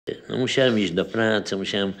No, musiałem iść do pracy,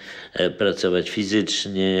 musiałem pracować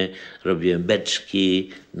fizycznie, robiłem beczki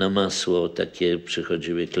na masło, takie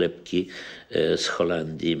przychodziły klepki z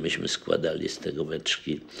Holandii, myśmy składali z tego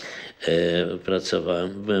beczki.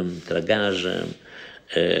 Pracowałem, byłem tragarzem,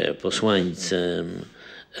 posłańcem,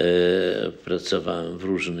 pracowałem w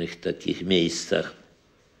różnych takich miejscach.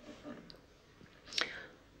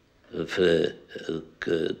 W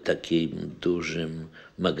takim dużym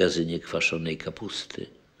magazynie kwaszonej kapusty.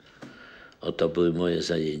 Oto były moje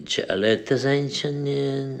zajęcia, ale te zajęcia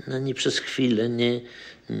ani przez chwilę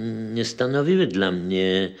nie stanowiły dla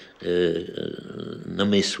mnie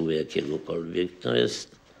namysłu jakiegokolwiek.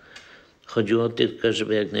 Chodziło tylko,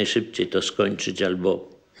 żeby jak najszybciej to skończyć albo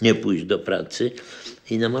nie pójść do pracy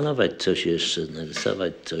i namalować coś jeszcze,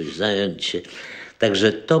 narysować coś, zająć się.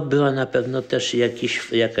 Także to była na pewno też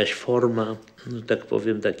jakaś forma, no tak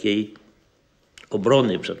powiem, takiej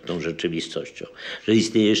obrony przed tą rzeczywistością, że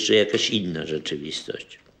istnieje jeszcze jakaś inna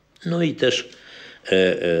rzeczywistość. No i też,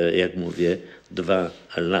 jak mówię, 2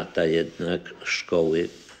 lata jednak szkoły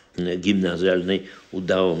gimnazjalnej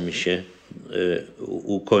udało mi się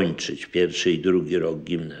ukończyć, 1. i 2. rok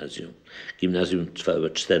gimnazjum. Gimnazjum trwało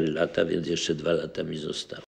 4 lata, więc jeszcze 2 lata mi zostało.